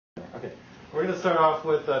Okay, we're going to start off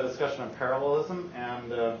with a discussion of parallelism,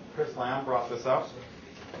 and Chris Lamb brought this up.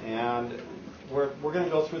 And we're going to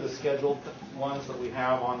go through the scheduled ones that we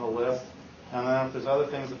have on the list, and then if there's other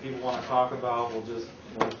things that people want to talk about,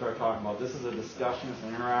 we'll start talking about. This is a discussion, it's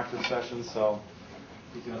an interactive session, so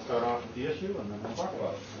he's going to start off with the issue, and then we'll talk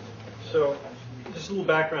about it. So, just a little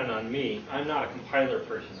background on me. I'm not a compiler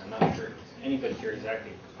person. I'm not sure anybody here is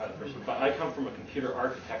exactly a compiler person, but I come from a computer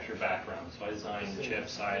architecture background, so I design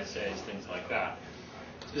chips, ISAs, things like that.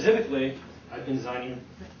 Specifically, I've been designing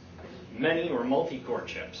many or multi-core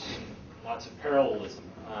chips, lots of parallelism.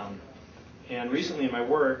 And recently in my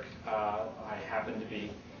work, I happened to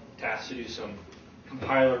be tasked to do some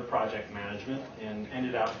compiler project management and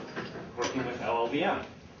ended up working with LLVM.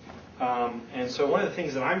 And so one of the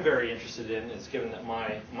things that I'm very interested in is, given that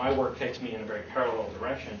my work takes me in a very parallel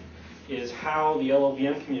direction, is how the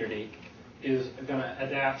LLVM community is going to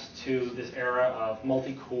adapt to this era of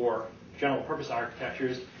multi-core general purpose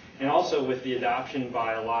architectures, and also with the adoption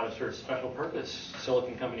by a lot of sort of special purpose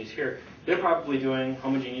silicon companies here. They're probably doing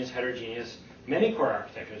homogeneous, heterogeneous, many core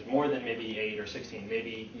architectures, more than maybe 8 or 16,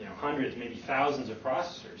 maybe hundreds, maybe thousands of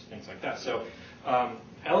processors, things like that. So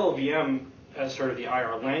LLVM, as sort of the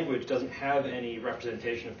IR language, doesn't have any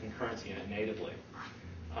representation of concurrency in it natively.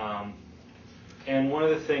 And one of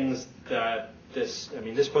the things that this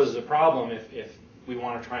poses a problem if we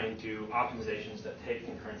want to try and do optimizations that take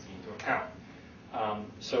concurrency into account.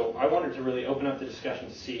 So I wanted to really open up the discussion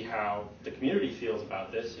to see how the community feels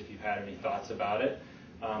about this, if you've had any thoughts about it.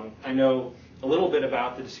 I know a little bit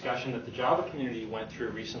about the discussion that the Java community went through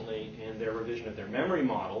recently in their revision of their memory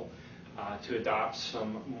model to adopt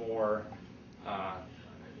some more,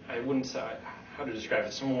 I wouldn't say how to describe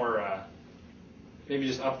it, some more maybe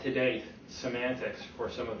just up-to-date semantics for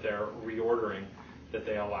some of their reordering that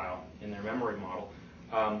they allow in their memory model.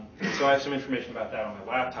 So I have some information about that on my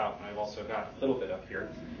laptop, and I've also got a little bit up here.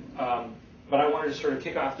 But I wanted to sort of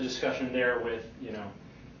kick off the discussion there with,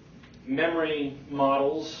 memory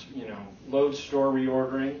models, load store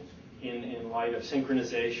reordering in light of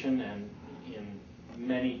synchronization and in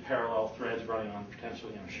many parallel threads running on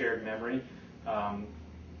potentially shared memory,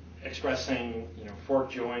 expressing fork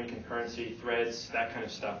join, concurrency, threads, that kind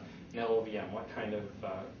of stuff in LLVM. What kind of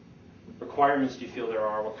requirements do you feel there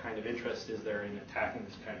are? What kind of interest is there in attacking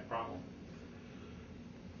this kind of problem?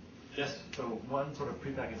 Yes? So one sort of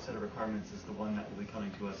prepackaged set of requirements is the one that will be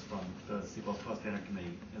coming to us from the C++ Standard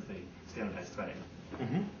Committee as they standardize threading.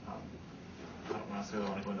 Mm-hmm. I don't necessarily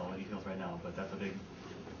want to go into all the details right now, but that's a big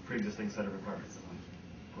pre-existing set of requirements that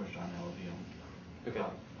we pushed on LLVM. Okay.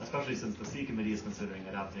 Especially since the C Committee is considering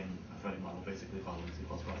adopting a threading model basically following C++.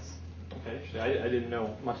 Okay, actually, I didn't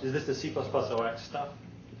know much. Is this the C++ OX stuff?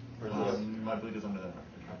 Or is I believe it's under the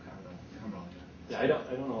umbrella. Yeah, I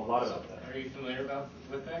don't know a lot about that. Are you familiar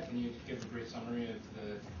with that? Can you give a brief summary of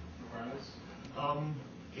the requirements?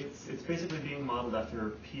 It's basically being modeled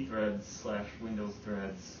after p-threads / Windows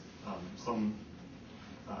threads. Some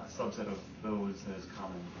subset of those is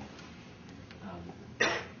common.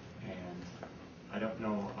 And I don't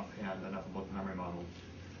know offhand enough about the memory model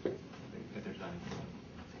that they're designing.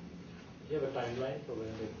 Do you have a timeline for when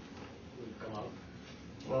it will come out?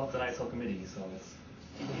 Well, it's an ISO committee, so it's...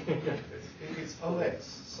 It's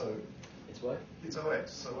OX, so... It's what? It's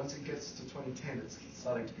OX, so once it gets to 2010, it's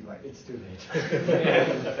starting to be late. It's too late.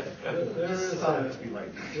 It's starting to be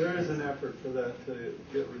late. There is an effort for that to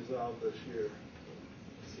get resolved this year.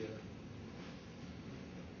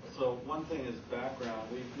 So one thing is background.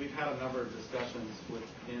 We've had a number of discussions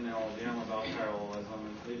within LLVM about parallelism,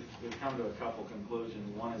 and we've come to a couple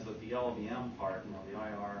conclusions. One is that the LLVM part, the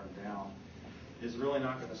IR and down, is really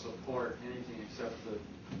not going to support anything except the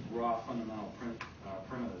raw fundamental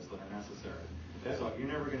primitives that are necessary. Okay. So you're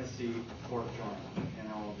never going to see fork join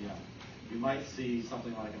in LLVM. You might see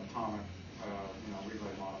something like an atomic,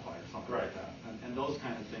 read-write modifier, something like that, and those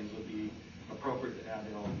kind of things would be appropriate to add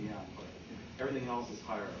to LLVM, but everything else is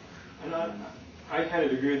higher. And I kind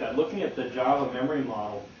of agree with that. Looking at the Java memory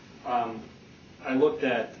model, I looked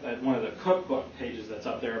at one of the cookbook pages that's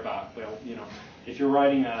up there about, if you're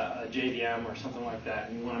writing a JVM or something like that,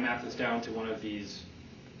 and you want to map this down to one of these,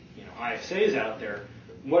 ISAs out there,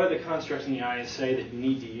 what are the constructs in the ISA that you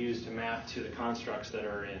need to use to map to the constructs that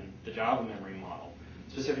are in the Java memory model,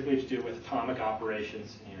 specifically to do with atomic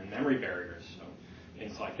operations and memory barriers, so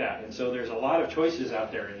things like that. And so there's a lot of choices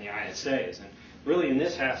out there in the ISAs, and really in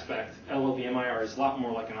this aspect, LLVM IR is a lot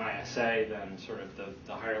more like an ISA than sort of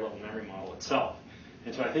the higher level memory model itself.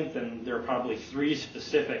 And so I think then there are probably two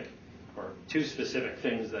specific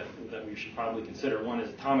things that we should probably consider. One is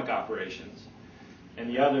atomic operations, and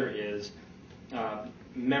the other is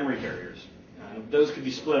memory barriers. Those could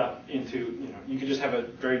be split up into, you could just have a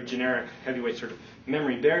very generic heavyweight sort of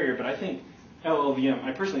memory barrier, but I think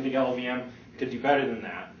I personally think LLVM could do better than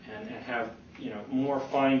that and have, more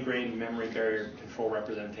fine-grained memory barrier control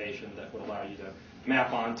representation that would allow you to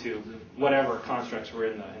map onto whatever constructs were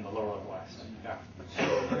in the lower level access. Yeah. So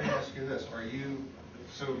let me ask you this: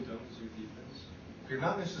 you're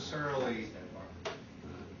not necessarily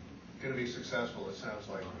going to be successful. It sounds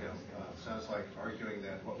like sounds like arguing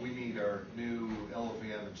that what we need are new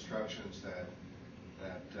LLVM instructions that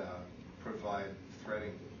provide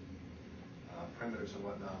threading primitives and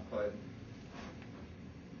whatnot. But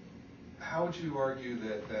how would you argue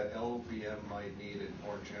that LLVM might need a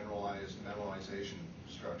more generalized memoization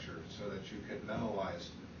structure so that you could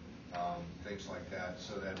memoize things like that,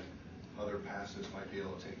 so that other passives might be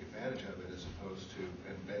able to take advantage of it, as opposed to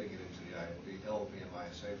embedding it into the LLVM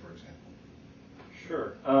ISA, for example?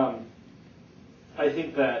 Sure. I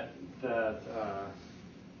think that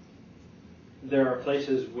there are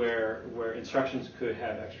places where instructions could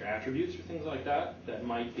have extra attributes or things like that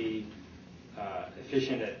might be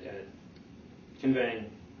efficient at conveying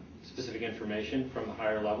specific information from the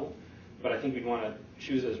higher level. But I think we'd want to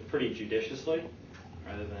choose those pretty judiciously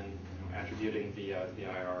rather than attributing the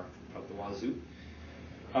IR of the wazoo.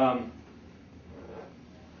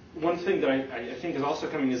 One thing that I think is also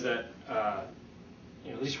coming is that, at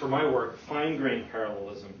least for my work, fine-grained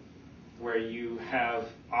parallelism, where you have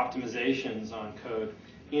optimizations on code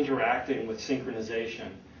interacting with synchronization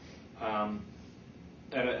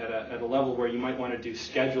at a level where you might want to do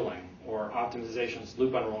scheduling or optimizations,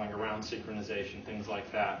 loop unrolling around synchronization, things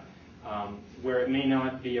like that, where it may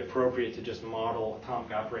not be appropriate to just model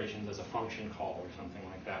atomic operations as a function call or something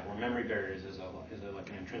like that, where memory barriers is like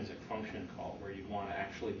an intrinsic function call, where you'd want to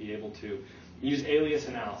actually be able to use alias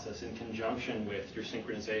analysis in conjunction with your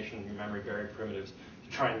synchronization and your memory barrier primitives to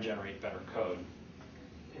try and generate better code.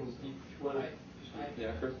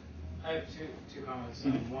 Yeah, Chris? I have two comments.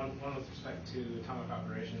 One with respect to atomic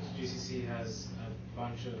operations. GCC has a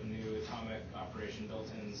bunch of new atomic operation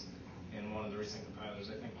built-ins in one of the recent compilers.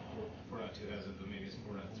 I think 4.2 has it, but maybe it's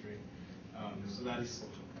 4.3. So that's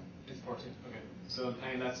it's 14. Okay. So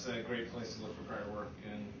that's a great place to look for prior work,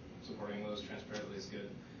 and supporting those transparently is good.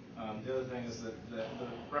 The other thing is that the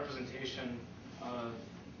representation of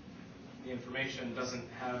the information doesn't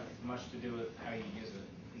have much to do with how you use it.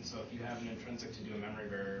 And so if you have an intrinsic to do a memory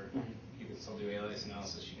barrier, you can still do alias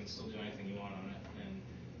analysis. You can still do anything you want on it. And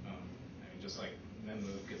just like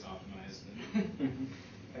memmove gets optimized and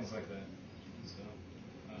things like that. And so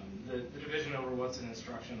the division over what's an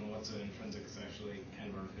instruction and what's an intrinsic is actually kind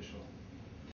of artificial.